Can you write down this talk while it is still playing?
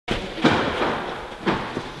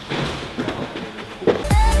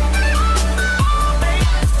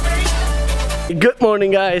Good morning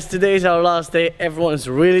guys, today is our last day. Everyone's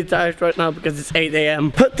really tired right now because it's 8 AM.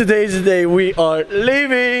 But today is the day we are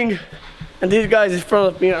leaving. And these guys in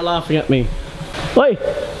front of me are laughing at me. Oi!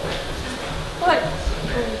 What?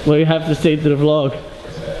 Well, you have to say to the vlog.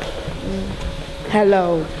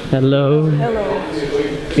 Hello. Hello. Hello.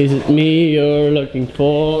 Is it me you're looking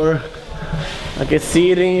for? I can see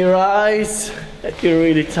it in your eyes that you're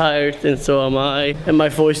really tired, and so am I. And my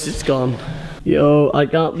voice is gone. Yo, I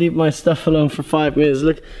can't leave my stuff alone for 5 minutes.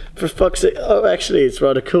 Look, for fuck's sake. Oh, actually, it's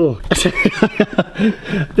rather cool.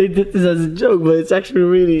 They did this as a joke, but it's actually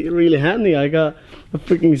really handy. I got a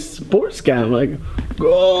freaking sports cam. Like,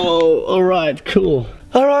 whoa, alright, cool.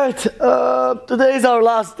 Alright, today's our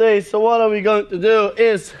last day. So what are we going to do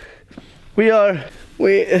is, I'm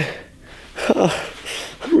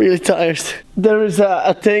really tired. There is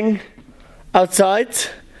a thing outside.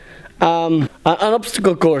 An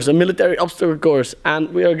obstacle course, a military obstacle course, and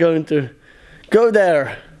we are going to go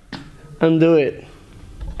there and do it.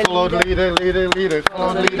 Follow the leader, leader, leader,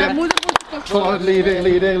 follow the leader. Follow the leader,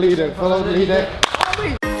 leader, leader, follow the leader.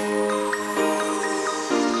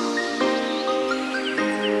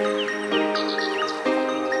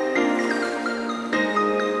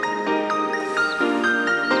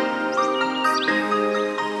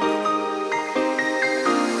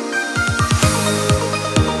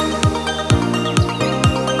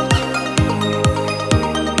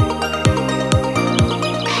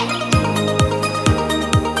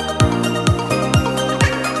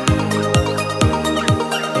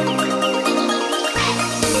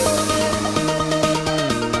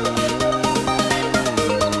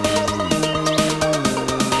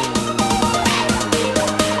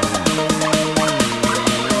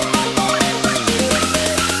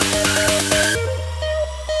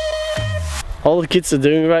 All the kids are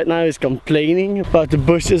doing right now is complaining about the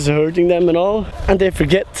bushes hurting them and all, and they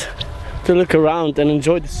forget to look around and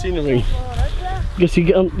enjoy the scenery. Because you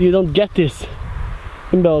don't get this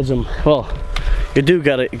in Belgium. Well, you do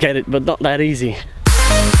get it, but not that easy.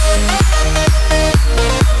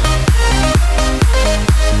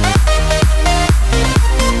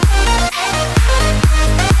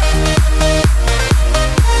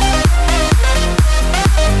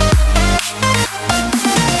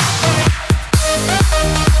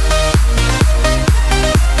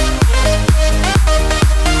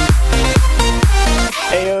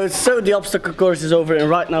 So the obstacle course is over, and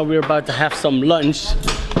right now we're about to have some lunch.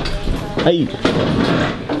 Hey!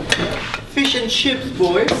 Fish and chips,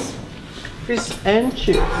 boys. Fish and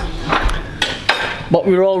chips. But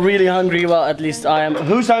we're all really hungry. Well, at least I am.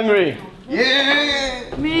 Who's hungry?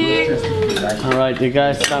 Yeah! Me. Alright, you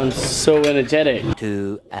guys sound so energetic.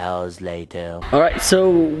 2 hours later. Alright, so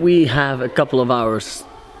we have a couple of hours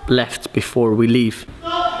left before we leave.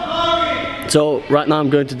 So right now I'm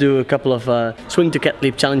going to do a couple of swing to cat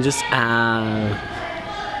leap challenges.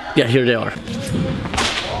 Yeah, here they are.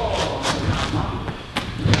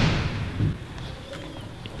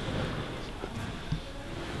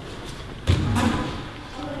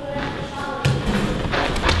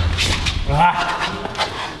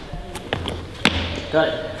 Got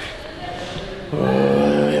it.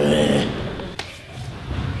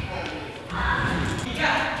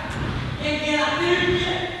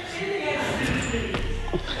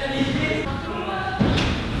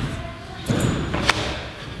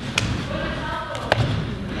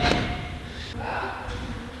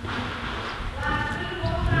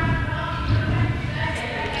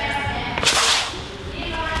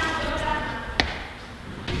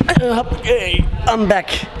 Okay, I'm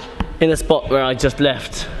back in the spot where I just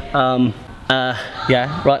left.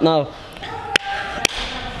 Yeah, right now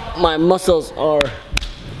my muscles are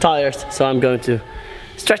tired, so I'm going to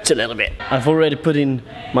stretch a little bit. I've already put in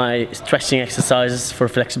my stretching exercises for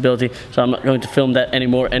flexibility, so I'm not going to film that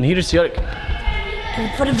anymore. And here's Jörg. Do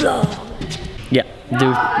it for the vlog. Yeah,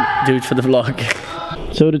 do it for the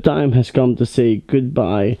vlog. So the time has come to say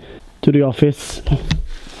goodbye to the office,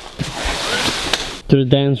 to the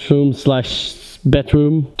dance room slash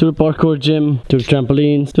bedroom, to the parkour gym, to the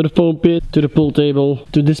trampolines, to the foam pit, to the pool table,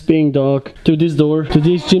 to this peeing dog, to this door, to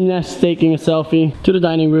these gymnasts taking a selfie, to the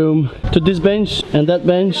dining room, to this bench and that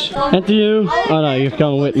bench, and to you. Oh no, you're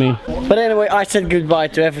coming with me. But anyway, I said goodbye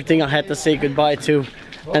to everything I had to say goodbye to,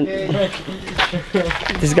 and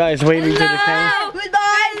this guy is waving to the camera.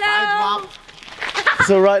 Goodbye. Hello.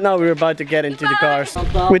 So right now we're about to get into the cars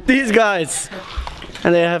with these guys,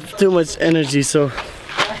 and they have too much energy, so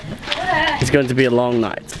it's going to be a long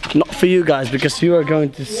night. Not for you guys, because you are going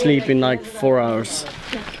to sleep in like 4 hours.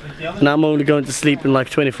 And I'm only going to sleep in like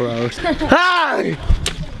 24 hours. Hi!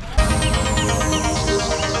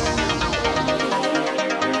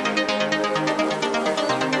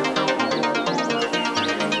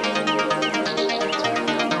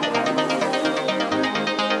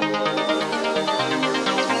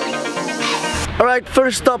 Alright,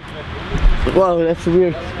 first stop. Wow, that's a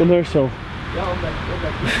weird commercial.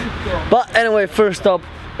 But anyway, first stop.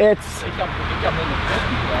 It's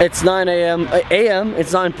 9 a.m.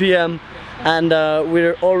 It's 9 p.m. and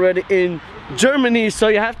we're already in Germany, so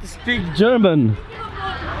you have to speak German.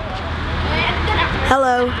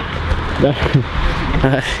 Hello.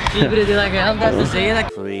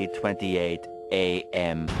 3:28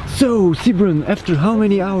 a.m. So, Sibren, after how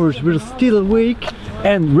many hours we're still awake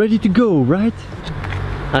and ready to go, right?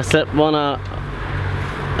 I slept 1 hour.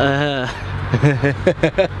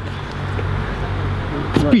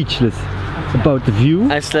 Speechless about the view.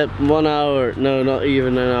 I slept 1 hour, no, not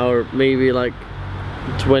even an hour, maybe like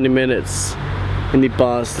 20 minutes in the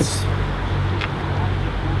past.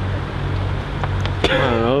 I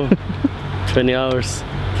don't know, 20 hours.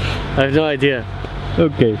 I have no idea.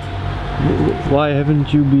 Okay. Why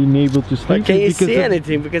haven't you been able to sleep? But can you Because see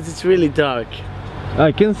anything? Because it's really dark.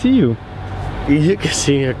 I can see you. You can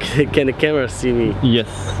see me. Can the camera see me? Yes.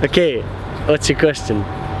 Okay, what's your question?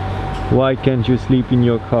 Why can't you sleep in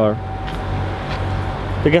your car?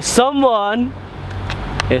 Because someone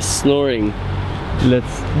is snoring.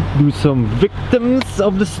 Let's do some victims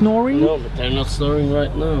of the snoring. No, but they're not snoring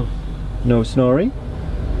right now. No snoring.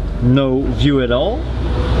 No view at all.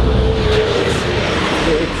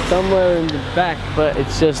 It's somewhere in the back, but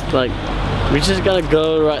it's just like we're just gonna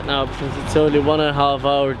go right now because it's only 1.5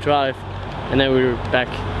 hour drive, and then we're back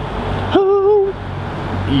home.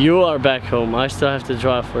 You are back home. I still have to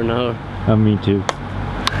drive for an hour. Me too.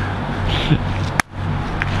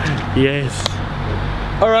 Yes.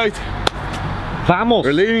 All right, Vamos.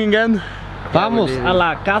 we're leaving again. Vamos a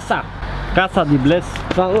la casa. Casa de Bless.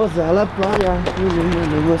 Vamos a la playa.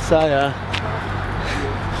 Messiah.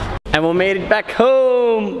 And we made it back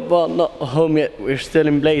home. Well, not home yet. We're still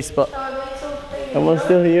in Blaze, but everyone's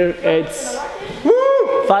still here. It's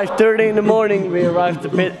 5:30 in the morning. We arrived a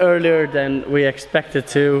bit earlier than we expected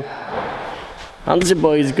to. Hansi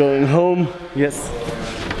boy is going home. Yes.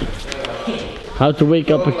 How to wake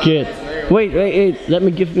up a kid. Wait. Let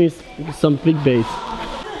me give me some clickbait.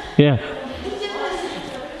 Yeah.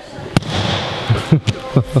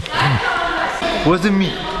 Wasn't me.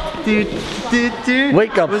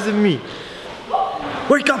 Wake up. Wasn't me.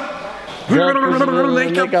 Wake up.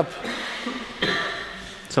 Wake up.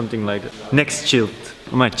 Something like that. Next chilled.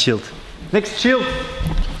 My chilled. Next chilled.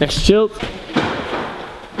 Next chilled.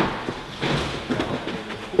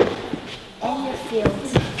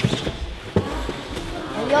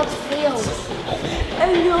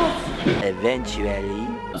 Eventually.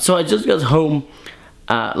 So I just got home,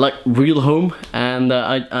 like real home, and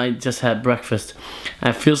I just had breakfast.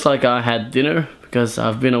 It feels like I had dinner because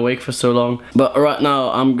I've been awake for so long. But right now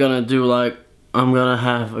I'm gonna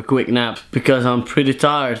have a quick nap because I'm pretty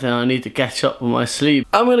tired and I need to catch up with my sleep.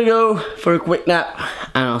 I'm gonna go for a quick nap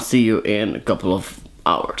and I'll see you in a couple of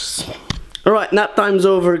hours. Alright, nap time's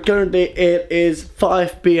over. Currently it is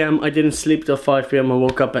 5 p.m. I didn't sleep till 5 p.m. I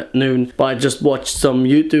woke up at noon, but I just watched some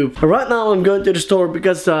YouTube. Right now I'm going to the store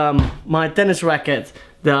because my tennis racket,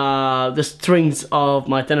 the strings of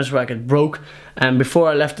my tennis racket broke, and before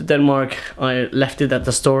I left to Denmark I left it at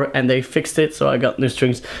the store and they fixed it, so I got new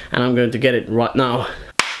strings and I'm going to get it right now.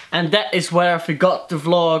 And that is where I forgot to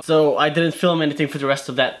vlog, so I didn't film anything for the rest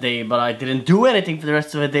of that day, but I didn't do anything for the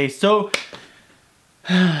rest of the day, so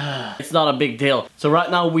it's not a big deal. So right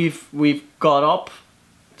now we've got up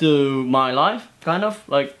to my life, kind of,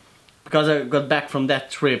 like, because I got back from that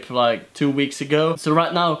trip like 2 weeks ago. So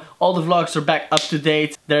right now all the vlogs are back up to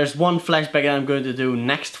date. There's one flashback that I'm going to do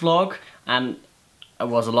next vlog, and it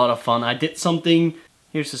was a lot of fun. I did something.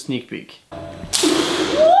 Here's a sneak peek.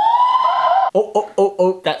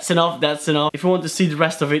 Oh, that's enough. If you want to see the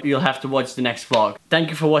rest of it, you'll have to watch the next vlog. Thank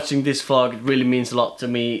you for watching this vlog. It really means a lot to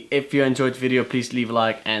me. If you enjoyed the video, please leave a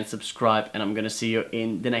like and subscribe, and I'm gonna see you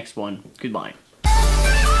in the next one. Goodbye.